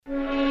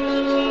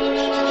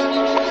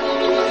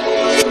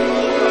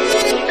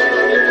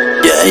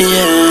Yeah,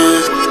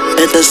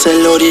 yeah. Este es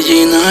el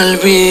original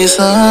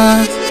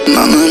Visa.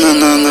 No, no, no,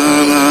 no,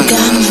 no, no,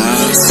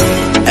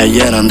 no.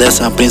 Ellas eran de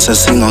esas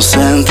princesas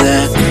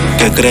inocentes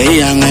que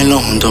creían en lo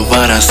juntos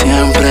para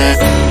siempre,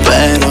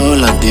 pero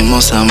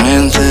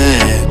lastimosamente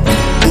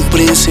un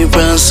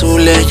príncipe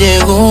azul le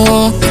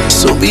llegó.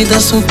 Su vida,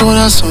 su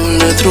corazón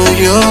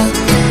destruyó.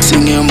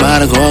 Sin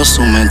embargo,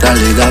 su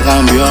mentalidad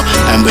cambió.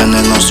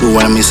 Envenenó su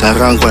alma y se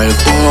arrancó el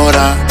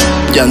cora.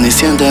 Ya ni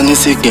siente, ni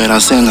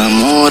siquiera se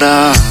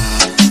enamora.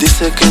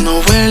 Dice que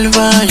no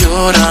vuelva a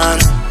llorar,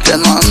 que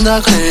no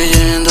anda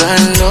creyendo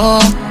en lo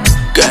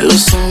que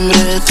los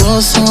hombres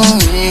todos son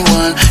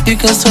igual y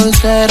que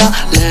soltera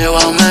le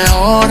va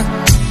mejor.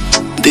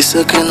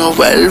 Dice que no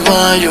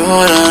vuelva a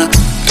llorar,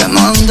 que no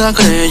anda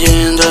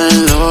creyendo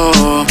en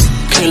lo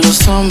que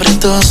los hombres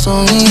todos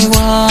son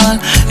igual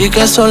y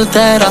que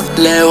soltera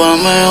le va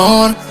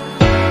mejor.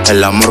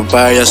 El amor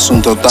para ella es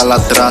un total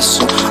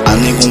atraso, a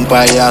ningún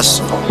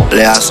payaso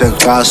le hace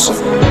caso.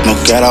 No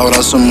quiere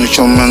abrazo,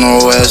 mucho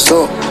menos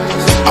beso.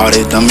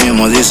 Ahorita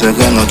mismo dice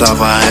que no está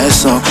pa'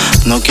 eso.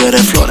 No quiere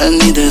flores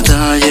ni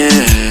detalles,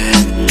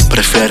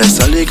 prefiere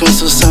salir con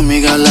sus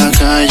amigas a la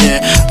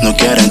calle. No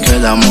quieren que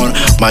el amor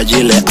vaya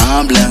y le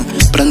hablen.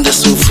 Prende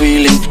su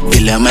feeling y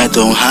le mete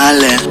un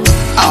jale.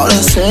 Ahora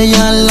es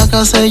ella la que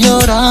hace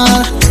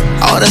llorar,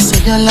 ahora es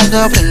ella la que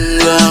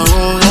aprende a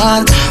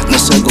jugar. No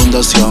es segunda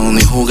opción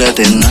ni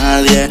juguete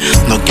nadie.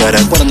 No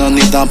quiere cuernos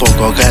ni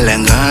tampoco que le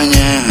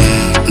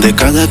engañen. De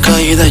cada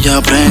caída ya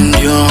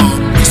aprendió,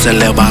 se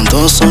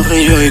levantó,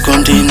 sonrió y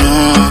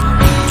continuó.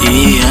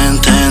 Y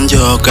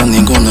entendió que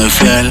ninguno es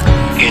fiel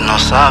y no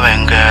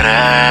saben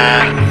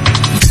querer.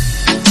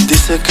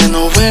 Dice que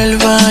no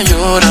vuelva a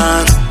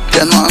llorar,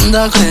 que no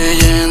anda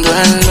creyendo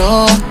en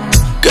lo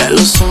que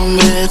los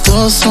hombres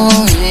todos son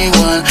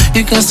igual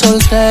y que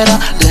soltera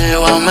le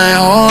va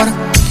mejor.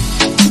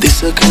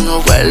 Dice que no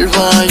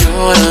vuelva a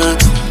llorar,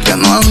 que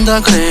no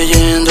anda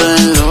creyendo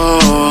en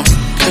lo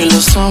que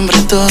los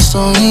hombres todos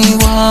son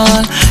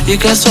igual y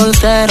que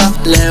soltera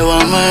le va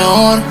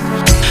mejor.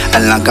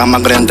 En la cama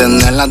quieren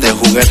tenerla, de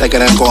juguete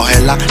quieren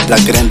cogerla. La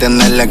quieren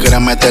tener, le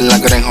quieren meterla,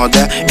 quieren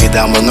joder. Y de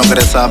amor no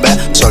quiere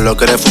saber, solo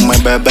quiere fumar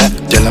y beber.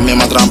 Tiene la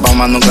misma trampa,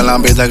 más nunca en la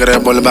vida quiere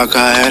volver a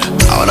caer.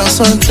 Ahora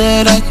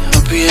soltera y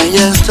happy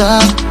ella está.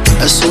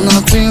 Es una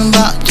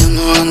pimba, ya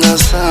no anda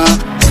sa.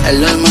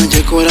 El alma y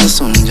el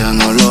corazón ya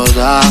no lo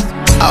da.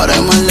 Ahora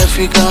es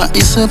maléfica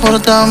y se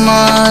porta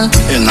mal.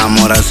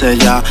 Enamorarse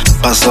ya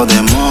pasó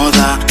de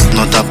moda.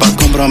 No está pa'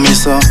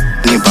 compromiso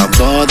ni pa'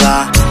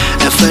 boda.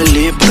 Es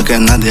feliz porque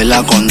nadie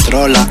la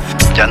controla.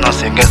 Ya no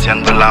sigue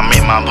siendo la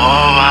misma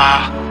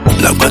boba.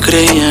 La cual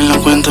creía en los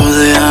cuentos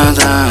de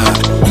hadas,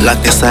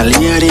 la que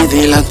salía herida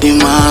y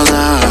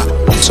lastimada.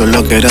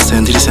 Solo quería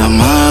sentirse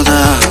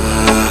amada.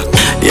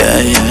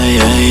 Yeah, yeah,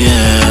 yeah,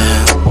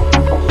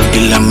 yeah.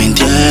 Y la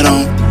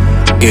mintieron,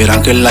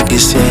 quieran que la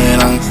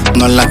quisieran,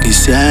 no la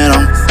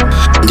quisieron.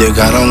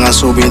 Llegaron a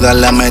su vida,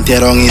 la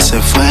metieron y se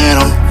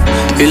fueron.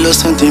 Y los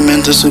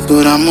sentimientos de su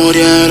cura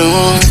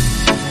murieron.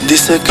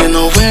 Dice que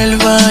no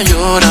vuelva a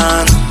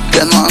llorar,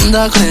 que no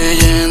anda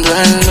creyendo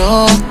en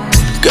lo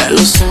que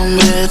los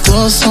hombres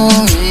todos son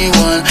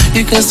igual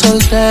y que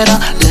soltera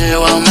le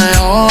va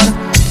mejor.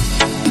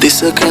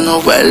 Dice que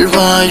no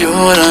vuelva a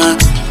llorar,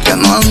 que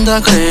no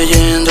anda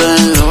creyendo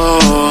en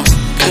lo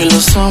que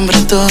los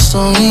hombres todos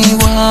son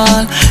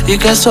igual y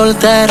que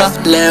soltera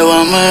le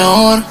va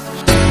mejor.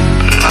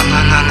 Na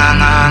na na na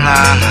na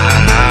na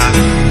na.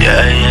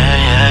 Yeah, yeah,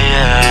 yeah,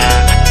 yeah.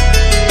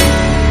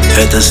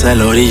 Este es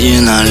el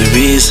original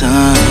Visa.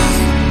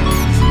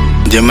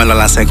 Dímelo a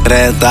la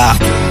secreta.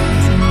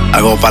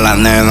 Algo pa' la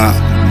nena.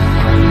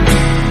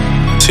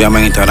 Síganme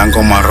en Instagram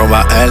como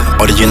 @el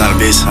original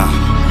Visa.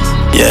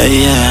 Yeah,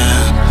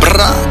 yeah.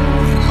 Bra.